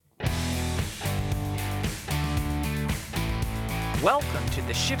Welcome to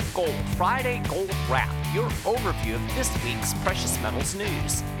the Shift Gold Friday Gold Wrap, your overview of this week's precious metals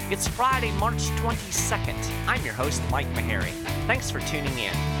news. It's Friday, March 22nd. I'm your host, Mike Maharrey. Thanks for tuning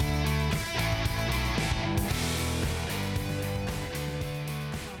in.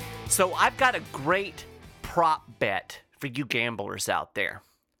 So I've got a great prop bet for you gamblers out there.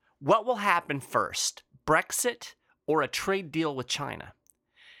 What will happen first, Brexit or a trade deal with China?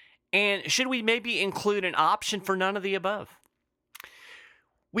 And should we maybe include an option for none of the above?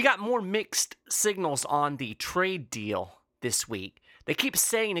 We got more mixed signals on the trade deal this week. They keep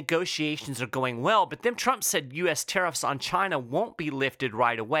saying negotiations are going well, but then Trump said U.S. tariffs on China won't be lifted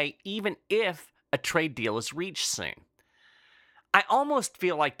right away, even if a trade deal is reached soon. I almost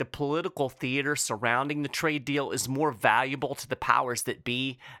feel like the political theater surrounding the trade deal is more valuable to the powers that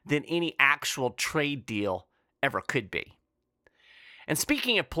be than any actual trade deal ever could be. And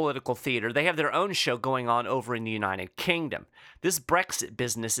speaking of political theater, they have their own show going on over in the United Kingdom. This Brexit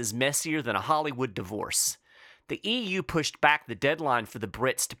business is messier than a Hollywood divorce. The EU pushed back the deadline for the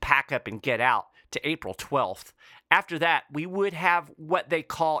Brits to pack up and get out to April 12th. After that, we would have what they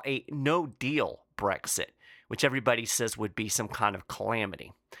call a no-deal Brexit, which everybody says would be some kind of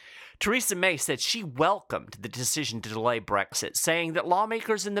calamity. Theresa May said she welcomed the decision to delay Brexit, saying that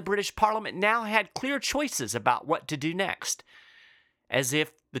lawmakers in the British Parliament now had clear choices about what to do next. As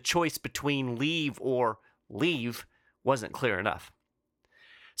if the choice between leave or leave wasn't clear enough.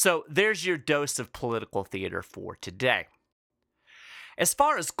 So there's your dose of political theater for today. As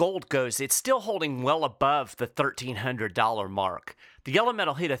far as gold goes, it's still holding well above the $1,300 mark. The yellow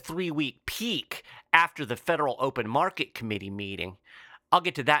metal hit a 3-week peak after the Federal Open Market Committee meeting. I'll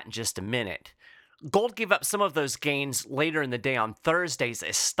get to that in just a minute. Gold gave up some of those gains later in the day on Thursdays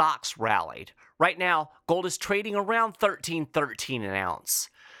as stocks rallied. Right now, gold is trading around $13.13 an ounce.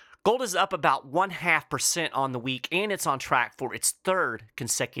 Gold is up about 0.5% on the week, and it's on track for its third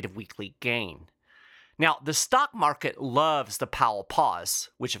consecutive weekly gain. Now, the stock market loves the Powell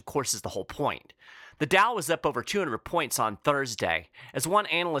pause, which of course is the whole point. The Dow was up over 200 points on Thursday. As one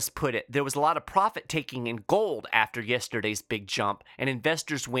analyst put it, there was a lot of profit taking in gold after yesterday's big jump, and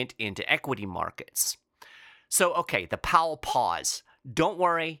investors went into equity markets. So, okay, the Powell pause. Don't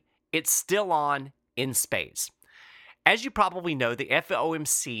worry, it's still on in spades. As you probably know, the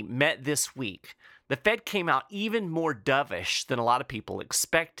FOMC met this week. The Fed came out even more dovish than a lot of people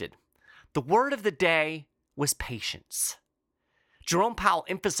expected. The word of the day was patience. Jerome Powell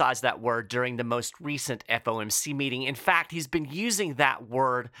emphasized that word during the most recent FOMC meeting. In fact, he's been using that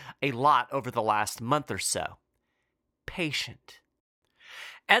word a lot over the last month or so. Patient.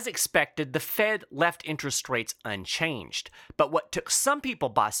 As expected, the Fed left interest rates unchanged. But what took some people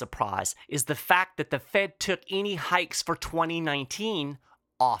by surprise is the fact that the Fed took any hikes for 2019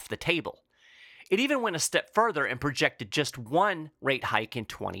 off the table. It even went a step further and projected just one rate hike in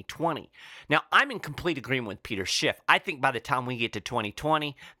 2020. Now, I'm in complete agreement with Peter Schiff. I think by the time we get to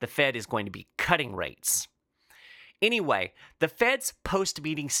 2020, the Fed is going to be cutting rates. Anyway, the Fed's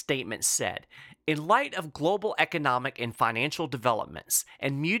post-meeting statement said, in light of global economic and financial developments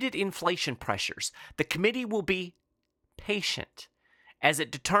and muted inflation pressures, the committee will be patient as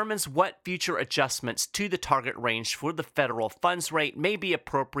it determines what future adjustments to the target range for the federal funds rate may be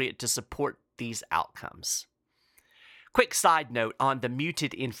appropriate to support these outcomes. Quick side note on the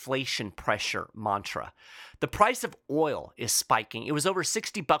muted inflation pressure mantra. The price of oil is spiking. It was over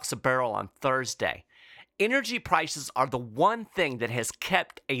 $60 a barrel on Thursday. Energy prices are the one thing that has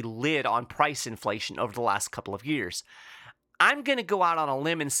kept a lid on price inflation over the last couple of years. I'm going to go out on a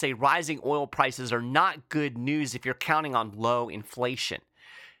limb and say rising oil prices are not good news if you're counting on low inflation,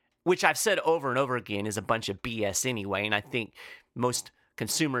 which I've said over and over again is a bunch of BS anyway, and I think most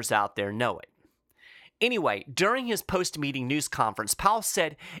consumers out there know it. Anyway, during his post-meeting news conference, Powell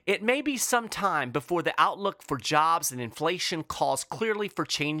said it may be some time before the outlook for jobs and inflation calls clearly for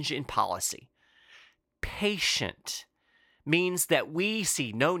change in policy. Patient means that we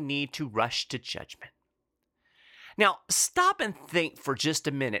see no need to rush to judgment. Now, stop and think for just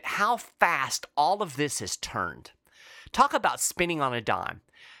a minute how fast all of this has turned. Talk about spinning on a dime.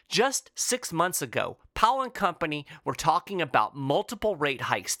 Just 6 months ago, Powell and company were talking about multiple rate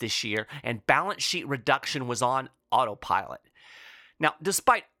hikes this year, and balance sheet reduction was on autopilot. Now,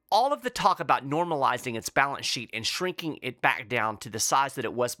 despite all of the talk about normalizing its balance sheet and shrinking it back down to the size that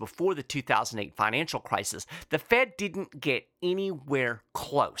it was before the 2008 financial crisis, the Fed didn't get anywhere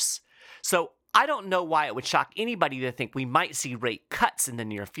close. So I don't know why it would shock anybody to think we might see rate cuts in the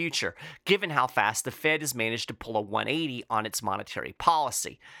near future, given how fast the Fed has managed to pull a 180 on its monetary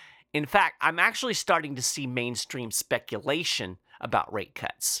policy. In fact, I'm actually starting to see mainstream speculation about rate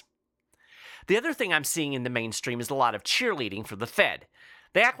cuts. The other thing I'm seeing in the mainstream is a lot of cheerleading for the Fed.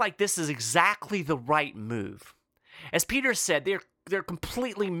 They act like this is exactly the right move. As Peter said, they're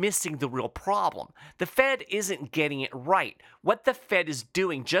completely missing the real problem. The Fed isn't getting it right. What the Fed is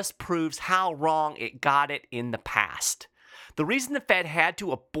doing just proves how wrong it got it in the past. The reason the Fed had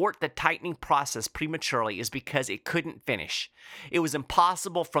to abort the tightening process prematurely is because it couldn't finish. It was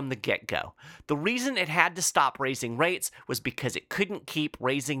impossible from the get-go. The reason it had to stop raising rates was because it couldn't keep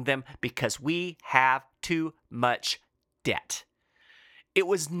raising them because we have too much debt. It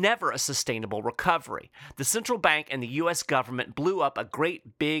was never a sustainable recovery. The central bank and the U.S. government blew up a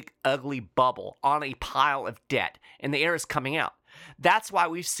great big ugly bubble on a pile of debt, and the air is coming out. That's why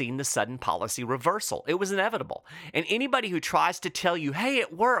we've seen the sudden policy reversal. It was inevitable. And anybody who tries to tell you, hey,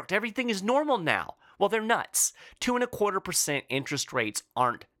 it worked, everything is normal now, well, they're nuts. 2.25% interest rates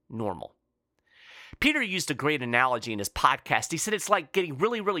aren't normal. Peter used a great analogy in his podcast. He said it's like getting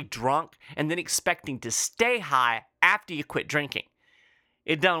really, really drunk and then expecting to stay high after you quit drinking.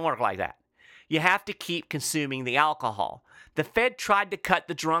 It doesn't work like that. You have to keep consuming the alcohol. The Fed tried to cut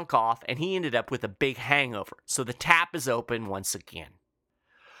the drunk off, and he ended up with a big hangover, so the tap is open once again.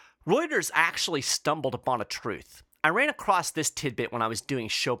 Reuters actually stumbled upon a truth. I ran across this tidbit when I was doing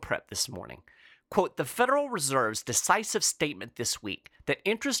show prep this morning. Quote, the Federal Reserve's decisive statement this week that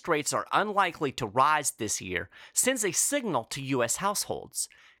interest rates are unlikely to rise this year sends a signal to U.S. households.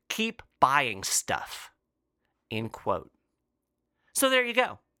 Keep buying stuff. End quote. So there you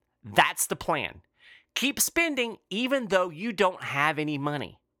go. That's the plan. Keep spending even though you don't have any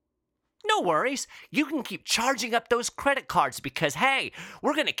money. No worries. You can keep charging up those credit cards because, hey,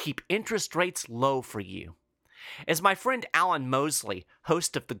 we're going to keep interest rates low for you. As my friend Alan Mosley,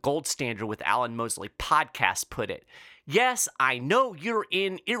 host of the Gold Standard with Alan Mosley podcast, put it, yes, I know you're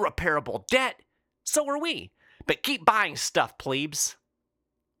in irreparable debt. So are we. But keep buying stuff, plebes.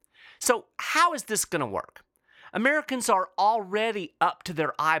 So how is this going to work? Americans are already up to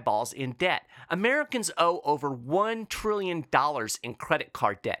their eyeballs in debt. Americans owe over $1 trillion in credit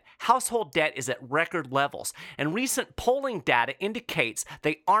card debt. Household debt is at record levels, and recent polling data indicates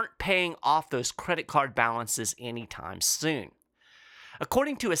they aren't paying off those credit card balances anytime soon.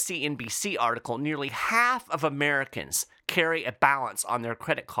 According to a CNBC article, nearly half of Americans carry a balance on their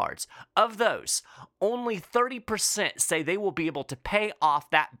credit cards. Of those, only 30% say they will be able to pay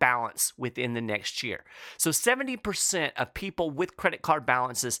off that balance within the next year. So 70% of people with credit card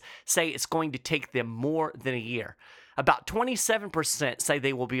balances say it's going to take them more than a year. About 27% say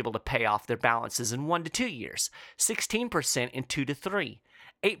they will be able to pay off their balances in 1 to 2 years, 16% in 2 to 3.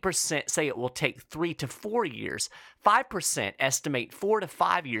 8% say it will take 3 to 4 years, 5% estimate 4 to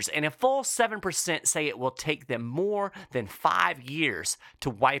 5 years, and a full 7% say it will take them more than 5 years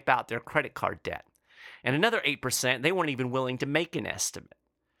to wipe out their credit card debt. And another 8%, they weren't even willing to make an estimate.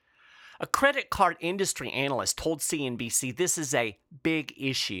 A credit card industry analyst told CNBC this is a big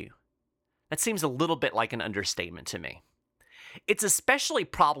issue. That seems a little bit like an understatement to me. It's especially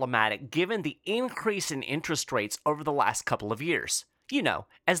problematic given the increase in interest rates over the last couple of years. You know,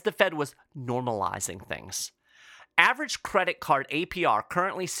 as the Fed was normalizing things. Average credit card APR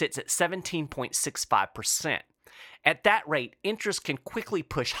currently sits at 17.65%. At that rate, interest can quickly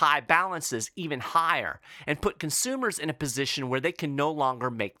push high balances even higher and put consumers in a position where they can no longer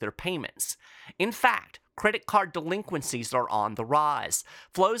make their payments. In fact, credit card delinquencies are on the rise.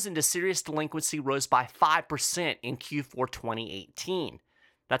 Flows into serious delinquency rose by 5% in Q4 2018.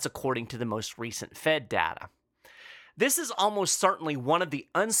 That's according to the most recent Fed data. This is almost certainly one of the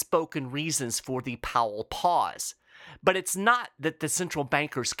unspoken reasons for the Powell pause. But it's not that the central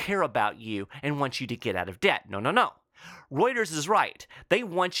bankers care about you and want you to get out of debt. No. Reuters is right. They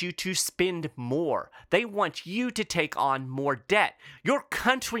want you to spend more. They want you to take on more debt. Your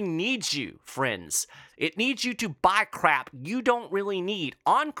country needs you, friends. It needs you to buy crap you don't really need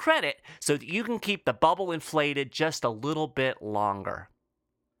on credit so that you can keep the bubble inflated just a little bit longer.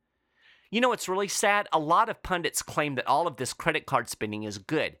 You know what's really sad? A lot of pundits claim that all of this credit card spending is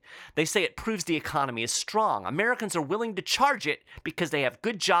good. They say it proves the economy is strong. Americans are willing to charge it because they have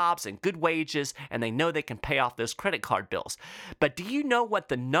good jobs and good wages and they know they can pay off those credit card bills. But do you know what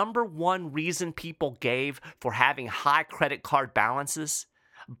the number one reason people gave for having high credit card balances?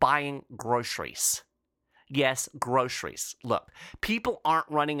 Buying groceries. Yes, groceries. Look, people aren't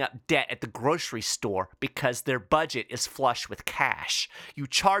running up debt at the grocery store because their budget is flush with cash. You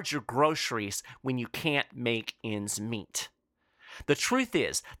charge your groceries when you can't make ends meet. The truth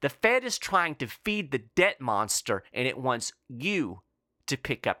is, the Fed is trying to feed the debt monster and it wants you to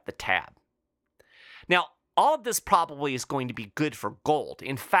pick up the tab. Now, All of this probably is going to be good for gold.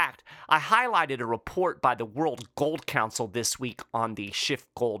 In fact, I highlighted a report by the World Gold Council this week on the Shift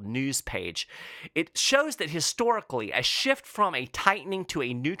Gold news page. It shows that historically, a shift from a tightening to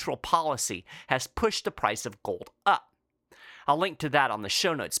a neutral policy has pushed the price of gold up. I'll link to that on the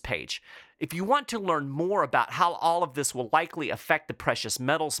show notes page. If you want to learn more about how all of this will likely affect the precious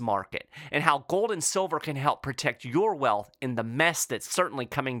metals market and how gold and silver can help protect your wealth in the mess that's certainly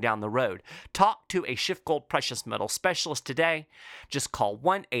coming down the road, talk to a Shift Gold precious metal specialist today. Just call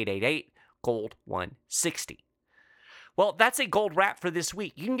 1-888-GOLD-160. Well, that's a gold wrap for this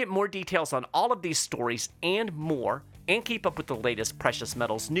week. You can get more details on all of these stories and more, and keep up with the latest precious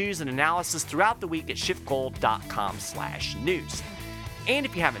metals news and analysis throughout the week at shiftgold.com/news. And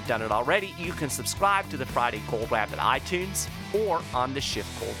if you haven't done it already, you can subscribe to the Friday Gold Wrap at iTunes or on the Shift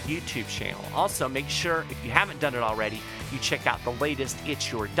Gold YouTube channel. Also, make sure, if you haven't done it already, you check out the latest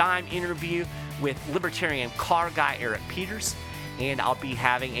It's Your Dime interview with libertarian car guy Eric Peters. And I'll be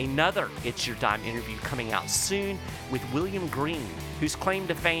having another It's Your Dime interview coming out soon with William Green, whose claim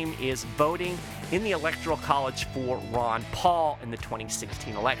to fame is voting in the Electoral College for Ron Paul in the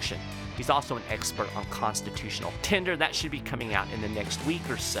 2016 election. He's also an expert on constitutional tender. That should be coming out in the next week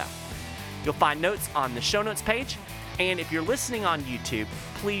or so. You'll find notes on the show notes page. And if you're listening on YouTube,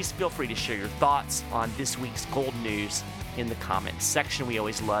 please feel free to share your thoughts on this week's gold news in the comments section. We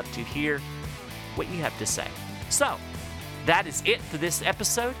always love to hear what you have to say. So, that is it for this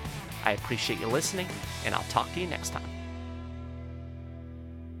episode. I appreciate you listening, and I'll talk to you next time.